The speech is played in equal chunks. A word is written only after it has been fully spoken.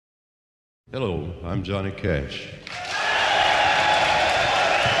Hello, I'm Johnny Cash.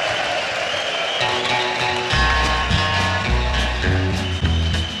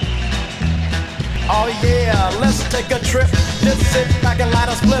 Oh yeah, let's take a trip. Just sit back and light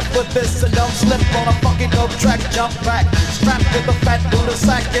a split with this and don't slip on a funky dope track. Jump back, strapped with a fat Buddha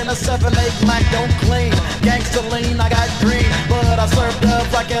sack in a 7-8 Mac. Don't clean, gangsta lean, I got green, but I serve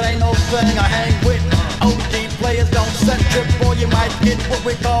dubs like it ain't no thing. I hang with OG players, don't set trip or you might get what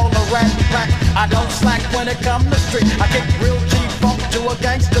we call a rat pack. I don't slack when it comes to street. I kick real G-funk to a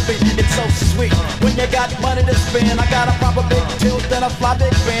gangsta beat. It's so sweet when you got money to spend. I got a proper big tilt and a fly big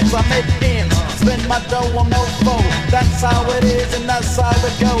Benz. I make ends, spend my dough on no foe. That's how it is and that's how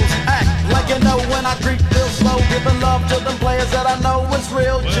it goes. Act like you know when I creep real slow, giving love to them players that I know is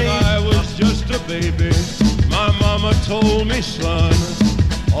real G. When I was just a baby, my mama told me, son,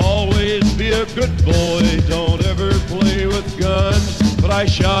 always be a good boy, don't ever play with guns. But I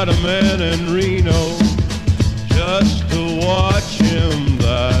shot a man in Reno just to watch him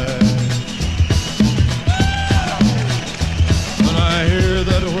die. When I hear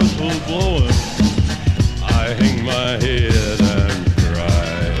that whistle blowing, I hang my head and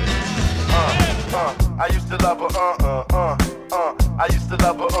cry. I used to love her, I used to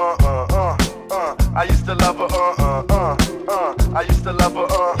love her, I used to love her, I used to love her,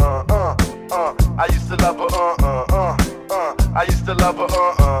 I used to love her, I used to love her,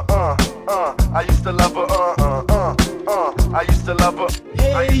 I used to love her, I used to love her.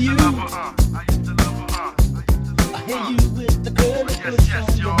 Hey you, I hear you with the girl that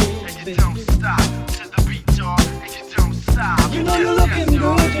yes, y'all, and you don't stop to the beat, y'all, and you don't stop. You know you're looking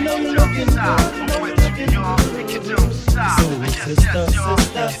good, you know you're looking good, you know you're looking good. And you don't stop. Yes, y'all, and you don't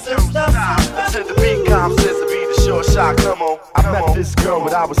stop. To the beat comes, says the beat, the short shot, come on. I met this girl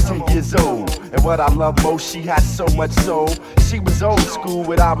when I was 10 years old, and what I love most, she had so much soul. She was old school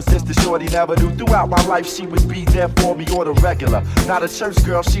when I was just a shorty, never knew. Throughout my life, she would be there for me on a regular. Not a church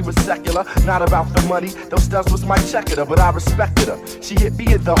girl, she was secular, not about the money. Those studs was my checker, but I respected her. She hit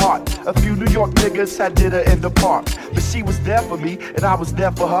me in the heart. A few New York niggas had dinner in the park, but she was there for me, and I was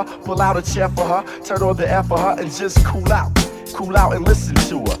there for her. Pull out a chair for her, turn on the air for her, and just cool out and listen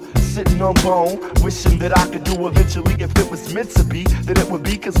to her. Sitting on bone, wishing that I could do eventually. If it was meant to be, then it would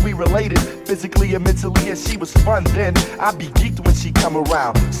be, cause we related physically and mentally, and she was fun then. I'd be geeked when she come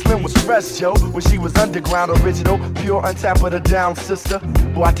around. Slim was fresh, yo, when she was underground, original, pure, untapped, but a down sister.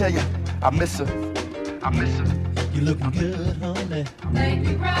 Boy, I tell ya, I miss her. I miss her. You looking good, honey. Thank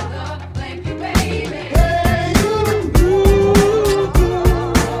you, brother. Thank you, baby. Hey you,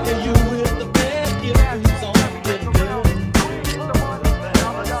 and you with the best, you know, on the girl.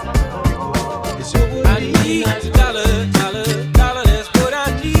 I need a dollar, that's what I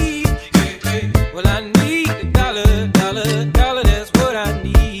need. Well, I need a dollar, that's what I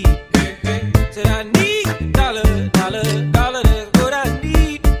need. Said I need a dollar, that's what I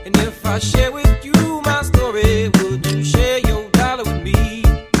need. And if I share with you my story, would you share your dollar with me?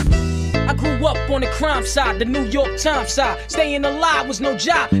 I grew up on the crime side, the New York Times side. Staying alive was no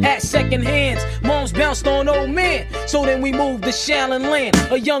job, had second hands. Moms bounced on old men, so then we moved to Shaolin Land.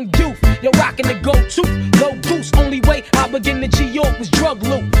 A young youth, you're rocking the go-to, low goose. Only way I began to G-York was drug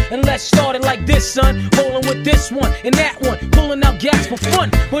loot. And let's start it like this, son. Rolling with this one and that one, pulling out gas for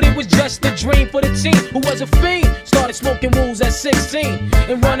fun. But it was just a dream for the team who was a fiend. Started smoking wools at 16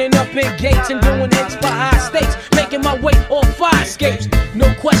 and running up in gates and doing hits for high stakes. Making my way off fire escapes.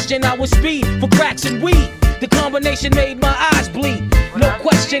 No question I was speed for cracks and weed. The combination made my eyes bleed. No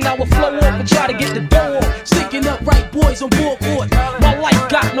question I would flow off and try to get the dough off. Sticking up right boys on board court. My life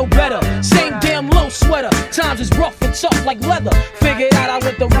got no better. Same damn low sweater. Times is rough and tough like leather. Figured out I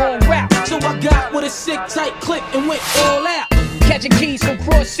went the wrong route, so I got with a sick tight click and went all out. Catching keys from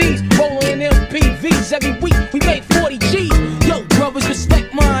cross seas, rolling in MPVs. Every week we made 40 G's. Yo, brothers,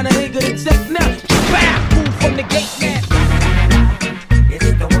 respect mine. I ain't gonna take now. Bow, move from the gate now.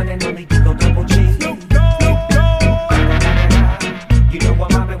 It's the one and only Digo Double G. You know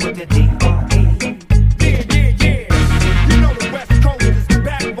I'm mobbing with the D.O.E. Yeah. You know the West Coast is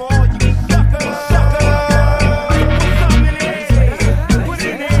back for all you suckers. Put it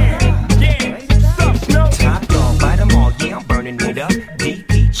in there. Yeah, suck, no. Top dog, bite them all, yeah, I'm burning it up.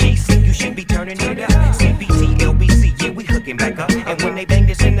 DPGC, you should be turning it up. CBT, LBC, yeah, we hooking back up. And when they bang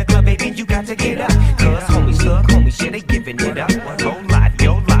this in the club, baby, you got to get up. Cause homies, thug homies, shit, they giving it up. Whole lot,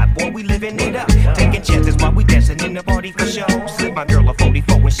 yo lot, boy, we living it up. Taking chances while we dancing in the party for show. Slip my girl a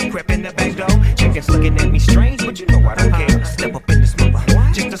 44 when she crept in the back door. Chickens looking at me strange, but you know I don't care. Step up in the smoker,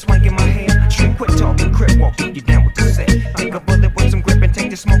 just a swank in my hand. Shrink, quit talking, crip walk, get you down with the set. Take a bullet with some grip and take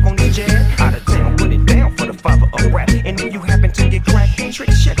the smoke on the jet. Out of town, put it down for the father of rap. And if you happen to get cracked,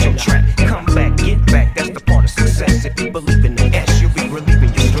 trick, shut your trap. Come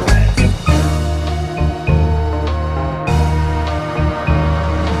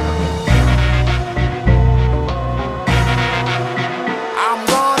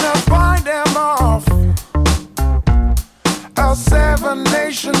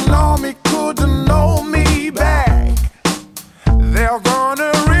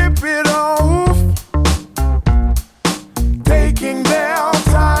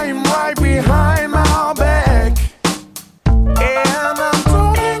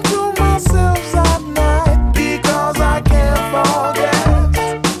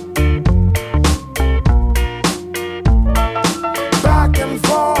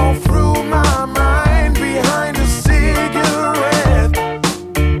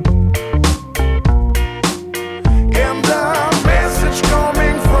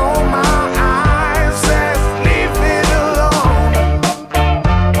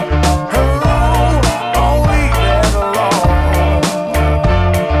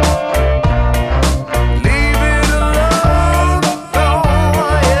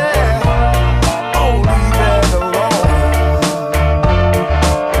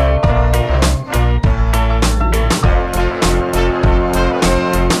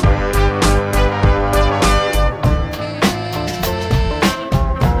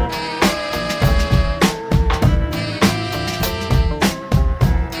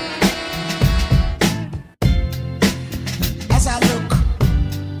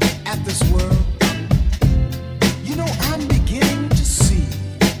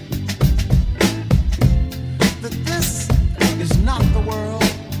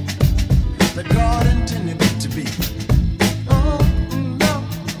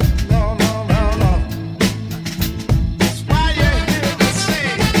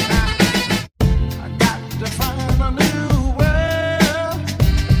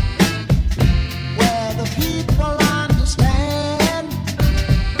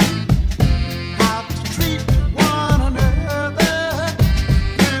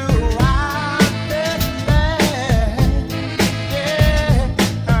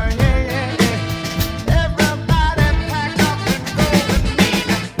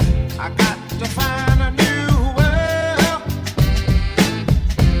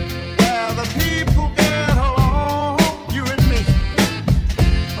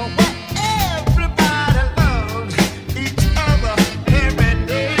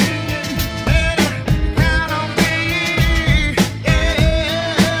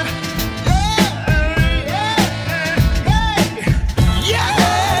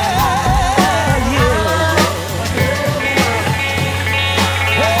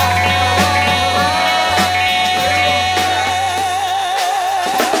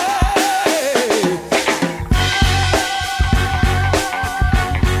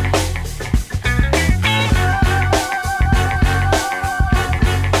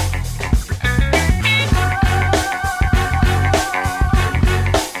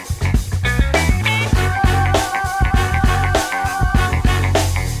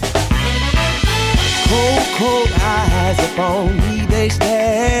Cold eyes upon me, they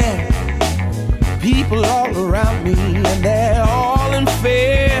stare. People all around me, and they're all in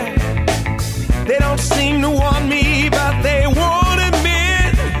fear. They don't seem to want me, but they won't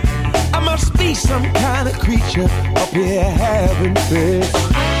admit I must be some kind of creature up here having fits.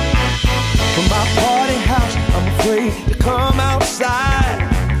 From my party house, I'm afraid to come outside.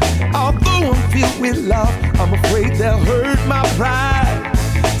 Although I'm filled with love, I'm afraid they'll hurt my pride.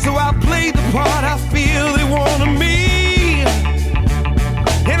 So I play the part I feel they want of me,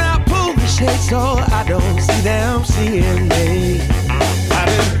 and I pull the shade so I don't see them seeing me.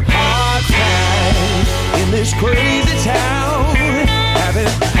 Having hard times in this crazy town.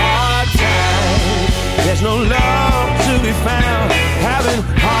 Having hard times, there's no love to be found. Having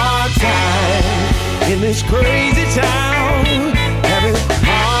hard times in this crazy town. Having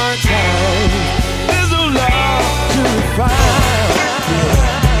hard times, there's no love to be found.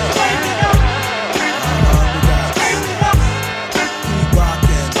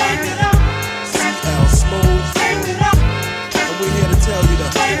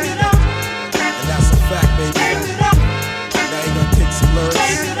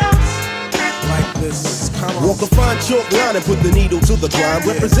 Walk a fine chalk line and put the needle to the grind.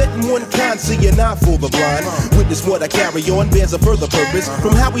 Representing one kind, see an eye for the blind. Witness what I carry on bears a further purpose.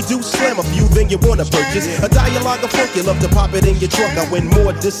 From how we do slam a few, then you wanna purchase a dialogue of funk. You love to pop it in your trunk. I win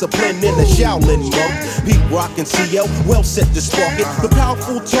more discipline than a Shaolin monk. Pete Rock and CL, well set to spark it. The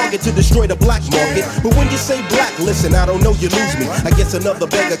powerful target to destroy the black market. But when you say black, listen, I don't know, you lose me. I guess another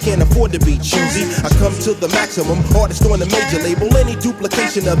beggar can't afford to be choosy. I come to the maximum, artist on the major label. Any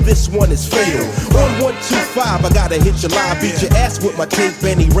duplication of this one is fatal. On 125, I gotta hit your line, beat your ass with my tape,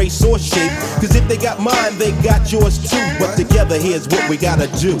 any race or shape. Cause if they got mine, they got yours too. But together, here's what we gotta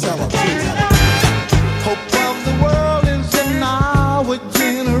do. Hope of the world is in our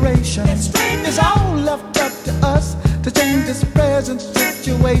generation. It's all left up to us to change this present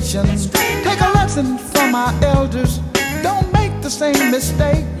situation. Take a lesson from our elders. Don't make the same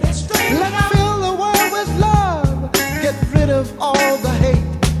mistake. Let's fill the world with love. Get rid of all the hate.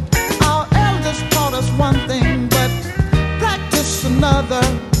 Our elders taught us one thing, but practice another.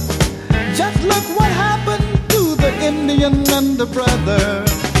 Just look what happened to the Indian and the brother.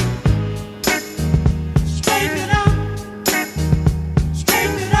 Straighten it out.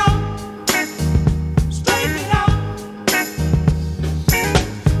 Straighten it out. Straighten it out.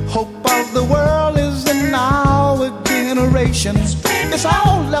 Hope of the world is in our generation. It's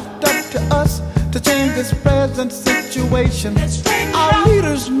all left up to us to change this present situation. Our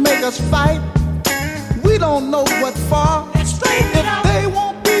leaders make us fight. We don't know what for. If they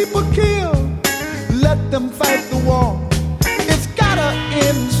want people killed, let them fight the war. It's gotta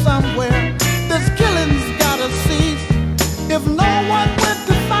end somewhere. This killing's gotta cease. If no one went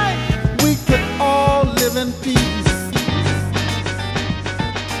to fight, we could all live in peace.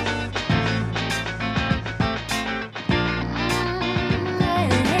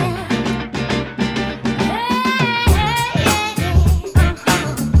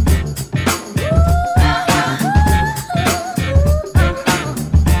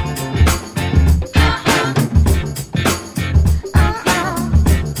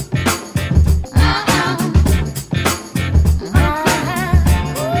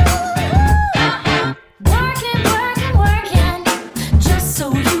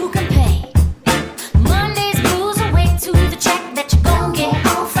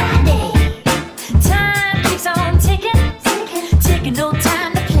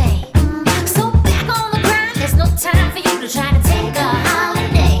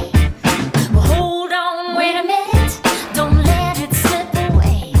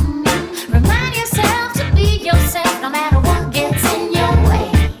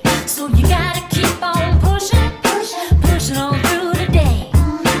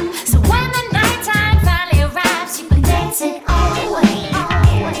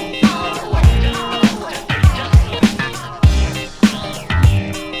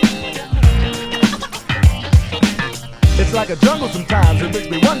 Like a jungle sometimes, it makes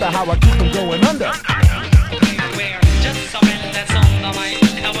me wonder how I keep them going under.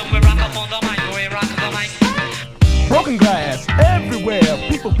 Broken glass everywhere,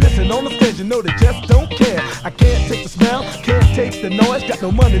 people pissing on the stage, you know they just don't care. I can't take the smell, can't take the noise, got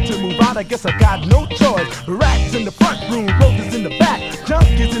no money to move out, I guess I got no choice. Rats in the front room, roaches in the back,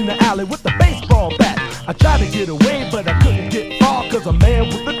 junkies in the alley with the baseball bat. I tried to get away, but I couldn't get far, cause a man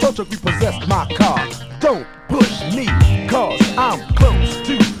with a tow truck repossessed my car. Don't push me, cause I'm close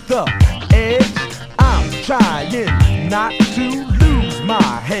to the edge. I'm trying not to lose my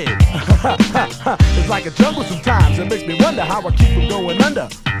head. It's like a jungle sometimes, it makes me wonder how I keep from going under.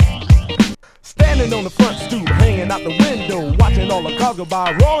 Standing standing on the front stoop, hanging out the window, watching all the cars go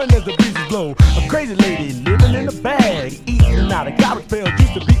by, roaring as the breezes blow. A crazy lady living in a bag, eating out of garbage pails,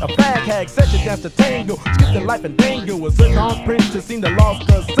 used to be a fag hag, such a dance to tango, skipped the life and dango. A certain princess seemed to lost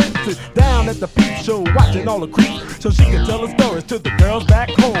her senses, down at the peep show, watching all the creeps, so she could tell her stories to the girls back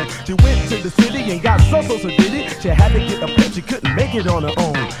home. She went to the city and got so did it. She had to get a pimp, she couldn't make it on her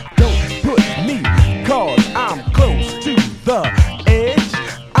own. Don't push me, cause I'm close to the edge.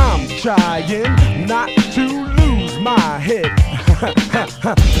 I'm trying not to lose my head.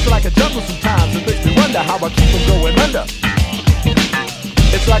 It's like a jungle sometimes, it makes me wonder how I keep from going under.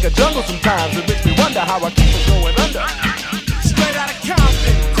 It's like a jungle sometimes, it makes me wonder how I keep from going under. Straight out of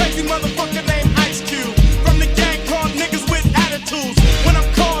Compton, crazy motherfucker named Ice Cube. From the gang called niggas with attitudes. When I'm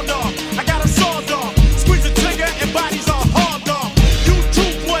called off, I got a sawed off. Squeeze the trigger and bodies are hauled off. You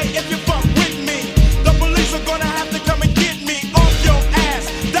too, boy, if you fuck with me. The police are gonna have to come and get me off your ass.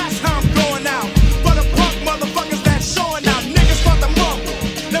 That's how I'm going out. For the punk motherfuckers that's showing out. Niggas start to mumble,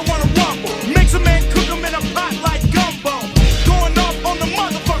 they wanna rumble. Makes a man cook them in a pot like gumbo. Going off on the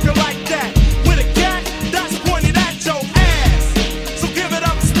motherfucker like that. With a gat that's pointed at your ass. So give it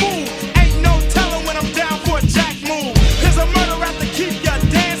up smooth. Ain't no telling when I'm down for a jack move. There's a murder at to keep ya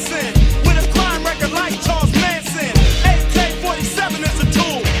dancing. With a crime record like Charles Manson. AK-47 is a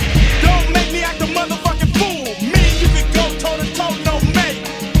tool. Don't make me act a motherfucking fool. Me and you can go toe to toe, no mate.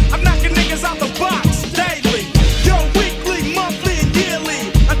 I'm knocking niggas out the box daily. Yo, weekly, monthly, and yearly.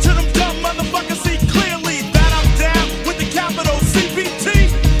 Until them dumb motherfuckers see clearly that I'm down with the capital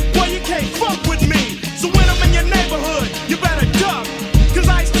CPT. Boy, you can't fuck with me. So when I'm in your neighborhood, you better duck. Cause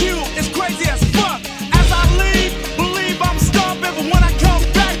Ice Cube is crazy as fuck. As I leave, believe I'm stomping. But when I come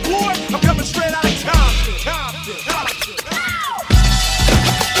back, boy, I'm coming straight out of Compton.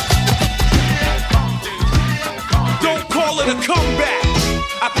 Don't call it a comeback.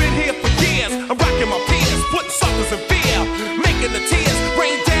 I've been here for years. I'm rocking my peers, putting suckers in fear, making the tears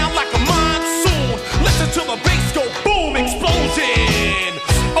rain down like a monsoon. Listen to the bass go boom, explosion,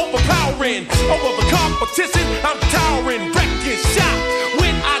 overpowering over the competition. I'm towering, wrecking shop.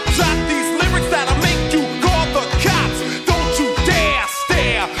 When I drop these lyrics that'll make you call the cops. Don't you dare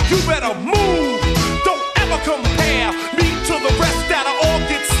stare. You better move. Don't ever compare me to the rest that'll all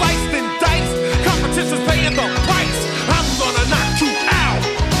get sliced and diced. Competition's paying the price. I'm gonna knock you out.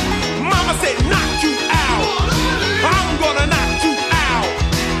 Mama said knock you out. I'm gonna knock you out.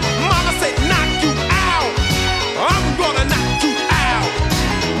 Mama said knock you out. I'm gonna knock you out.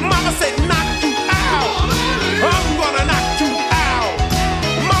 Mama said knock you out. I'm gonna knock you out.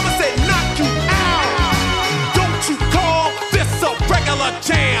 Mama said knock you out. Don't you call this a regular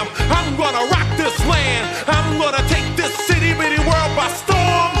jam. I'm gonna rock this land. I'm gonna take this city bitty world by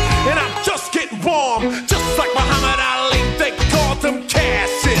storm. And I'm just getting warm. Just like Muhammad Ali, they called him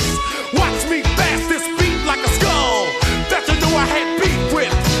Cassius. Watch me blast this beat like a skull that you knew I had beef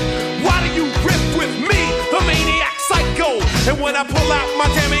with. Why do you riff with me, the maniac psycho? And when I pull out my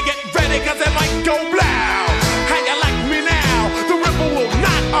jammy, get ready, cause it might go blow. How you like me now? The ripple will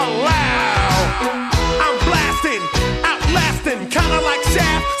not allow. I'm blasting, outlasting, kinda like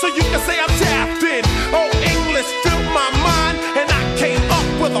Shaft, so you can say I'm shafting. Oh, English filled my mind, and I came up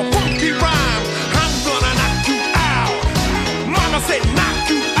with a funky rhyme. I'm gonna knock you out. Mama said knock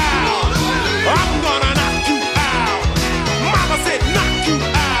you out. I'm gonna knock you out. Mama said knock you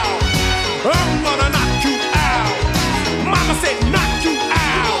out. I'm gonna knock you out. Mama said knock you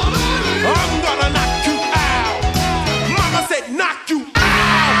out. I'm gonna knock you out. Mama said knock you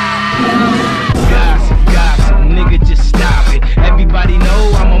out. Gossip, nigga, just stop it. Everybody know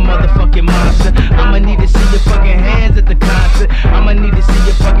I'm a motherfucking monster. I'ma need to see your fucking hands at the concert. I'ma need to see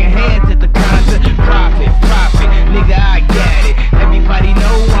your fucking hands at the concert. Profit, nigga, I got it. Everybody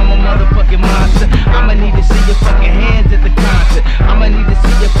know I'm a motherfucking monster. I'ma need to see your fucking hands at the concert. I'ma need to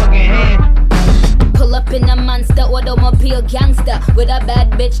see your fucking hands. Pull up in a monster automobile gangster with a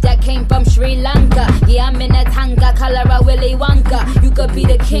bad bitch that came from Sri Lanka. Yeah, I'm in a tanga, color a Willy Wonka. You could be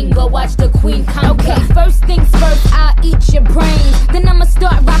the king, but watch the queen conquer. Okay, first things first, I'll eat your brains. Then I'ma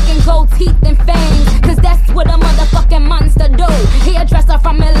start rocking gold teeth and fangs. Cause that's what a motherfucking monster do. Hairdresser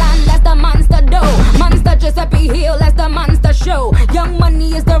from Milan, that's the monster do. Monster Giuseppe Hill, that's the monster show. Young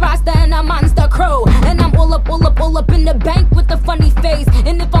Money is the roster and a monster crow. And I'm all up in the bank with a funny face.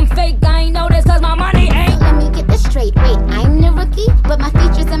 And if I'm fake, I ain't know this cause my money ain't. So let me get this straight, wait, I'm the rookie, but my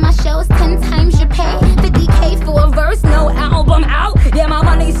features and my shows 10 times your pay. 50K for a verse, no album out. Yeah, my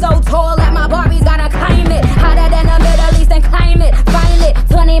money's so tall that my Barbie's gotta climb it. Hotter than the Middle East and climate. Find it,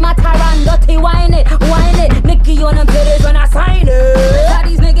 Tony Mataran, dirty wine it. Nicky on them titties when I sign it. How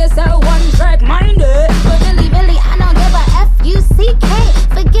these niggas so one track minded. But really, I don't give a F-U-C-K.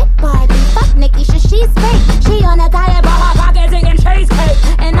 For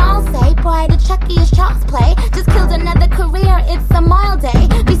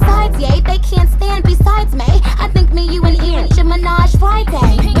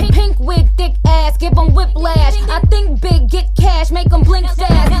give them whiplash. I think big, get cash, make them blink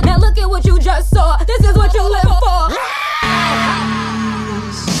fast. Now look at what you just saw. This is what you live for.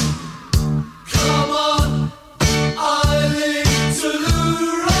 Come on, I need to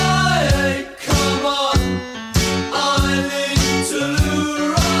ride. Come on, I need to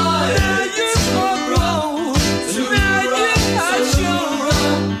ride. Now you run, to now run, you to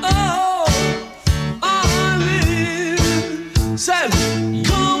run. Oh, I live. Say,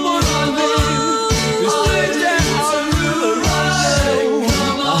 come on, I live. It's way down to ride.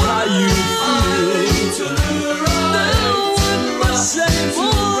 How you feel? I say,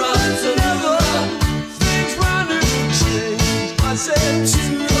 more than ever, things round to change. I said to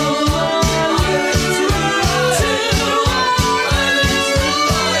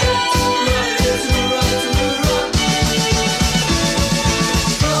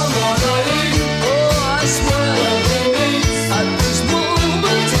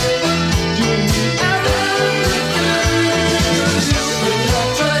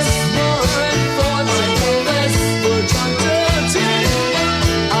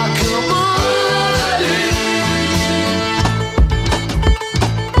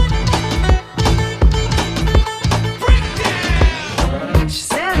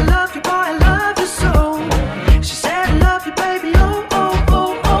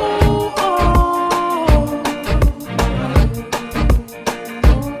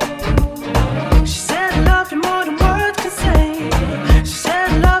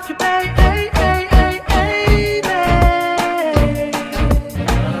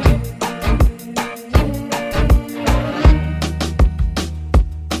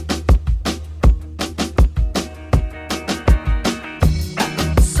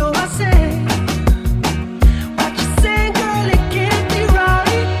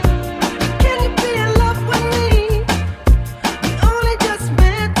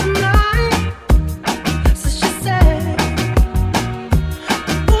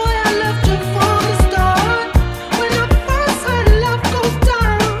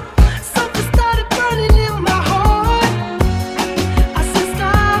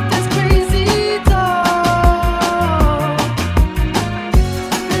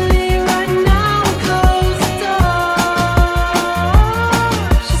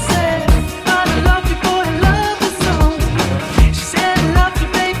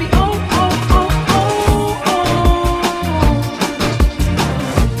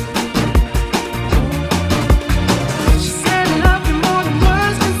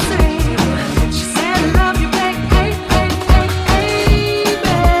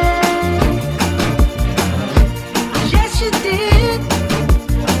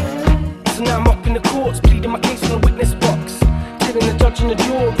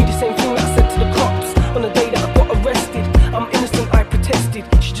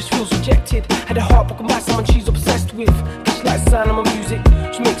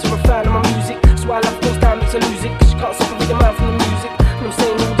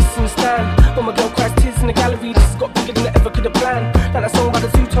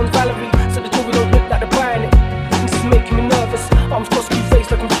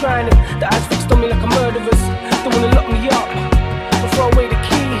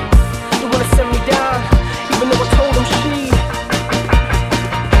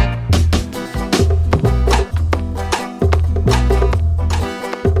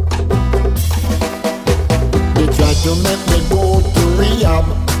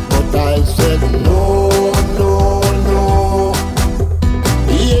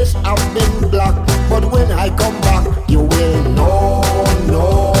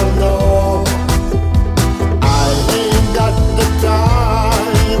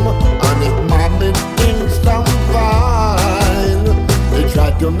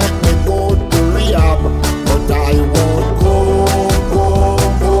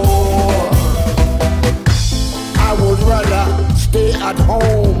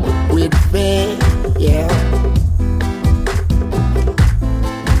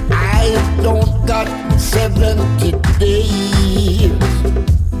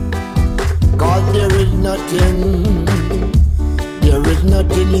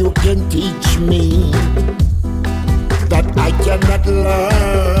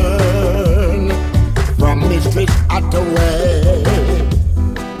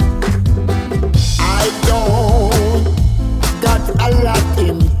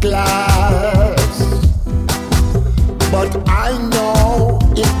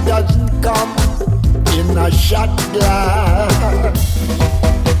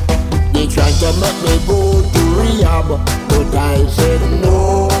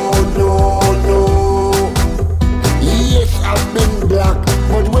Yes, I've been black,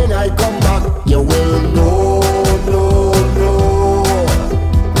 but when I come back, you will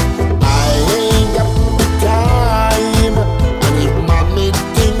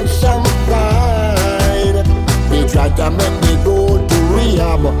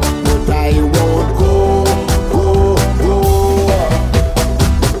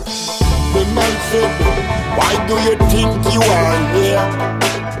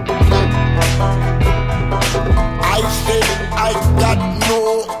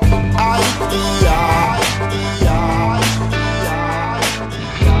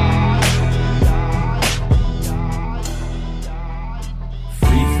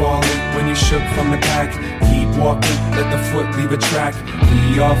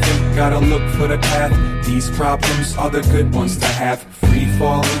We often gotta look for the path. These problems are the good ones to have. Free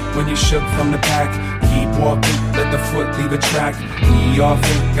falling when you're shook from the pack. Keep walking, let the foot leave a track. We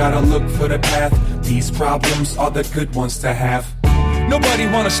often gotta look for the path. These problems are the good ones to have. Nobody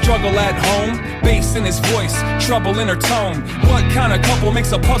wanna struggle at home. Bass in his voice, trouble in her tone. What kind of couple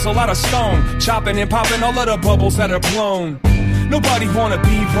makes a puzzle out of stone? Chopping and popping all of the bubbles that are blown. Nobody wanna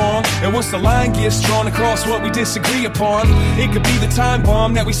be wrong. And once the line gets drawn across what we disagree upon, it could be the time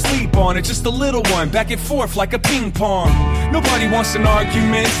bomb that we sleep on. It's just a little one, back and forth like a ping pong. Nobody wants an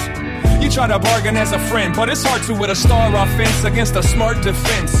argument. You try to bargain as a friend, but it's hard to with a star offense against a smart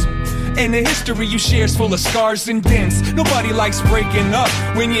defense. And the history you share's full of scars and dents. Nobody likes breaking up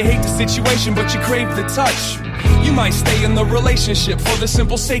when you hate the situation but you crave the touch. You might stay in the relationship for the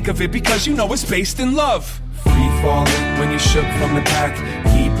simple sake of it because you know it's based in love. Free falling when you're shook from the pack.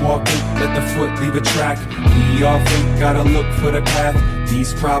 Keep walking, let the foot leave a track. We often gotta look for the path.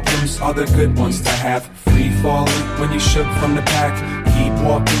 These problems are the good ones to have. Free falling when you're shook from the pack. Keep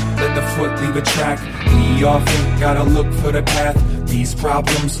walking, let the foot leave a track. We often gotta look for the path. These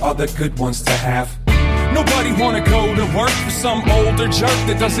problems are the good ones to have. Nobody wanna go to work for some older jerk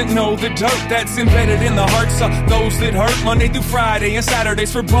that doesn't know the dirt that's embedded in the hearts of those that hurt. Monday through Friday and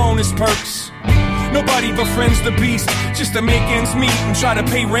Saturdays for bonus perks. Nobody befriends the beast just to make ends meet and try to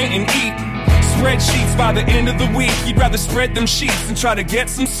pay rent and eat. Spreadsheets by the end of the week. You'd rather spread them sheets and try to get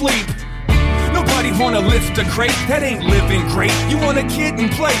some sleep. Nobody wanna lift a crate, that ain't living great. You want a kid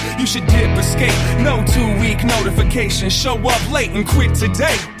and play, you should dip escape. No 2-week notification, show up late and quit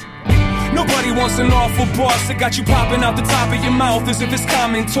today. Nobody wants an awful boss that got you popping out the top of your mouth as if it's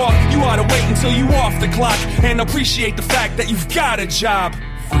common talk. You ought to wait until you off the clock and appreciate the fact that you've got a job.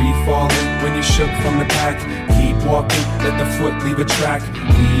 Free falling when you're shook from the pack. Keep walking, let the foot leave a track.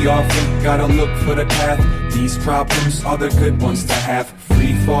 We often gotta look for the path. These problems are the good ones to have.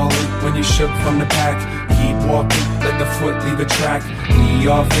 Free falling when you're shook from the pack. Keep walking, let the foot leave a track. We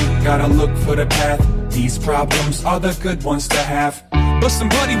often gotta look for the path. These problems are the good ones to have. But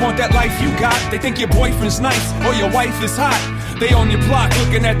somebody want that life you got. They think your boyfriend's nice or your wife is hot. They on your block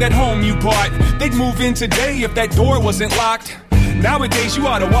looking at that home you bought. They'd move in today if that door wasn't locked. Nowadays you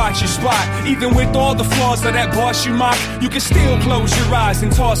ought to watch your spot. Even with all the flaws of that boss you mock, you can still close your eyes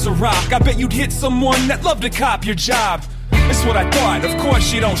and toss a rock. I bet you'd hit someone that loved to cop your job. That's what I thought, of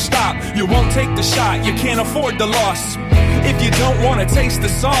course you don't stop. You won't take the shot, you can't afford the loss. If you don't wanna taste the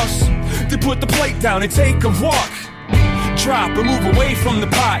sauce, then put the plate down and take a walk. Drop or move away from the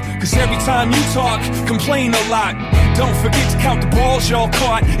pot, cause every time you talk, complain a lot. Don't forget to count the balls y'all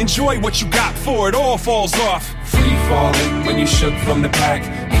caught. Enjoy what you got before it all falls off. Free falling when you're shook from the pack.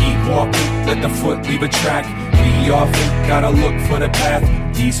 Keep walking, let the foot leave a track. We often gotta look for the path.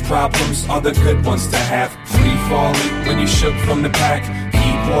 These problems are the good ones to have. Free falling when you're shook from the pack.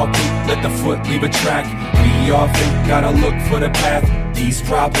 Keep walking, let the foot leave a track. We often gotta look for the path. These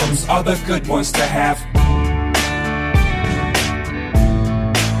problems are the good ones to have.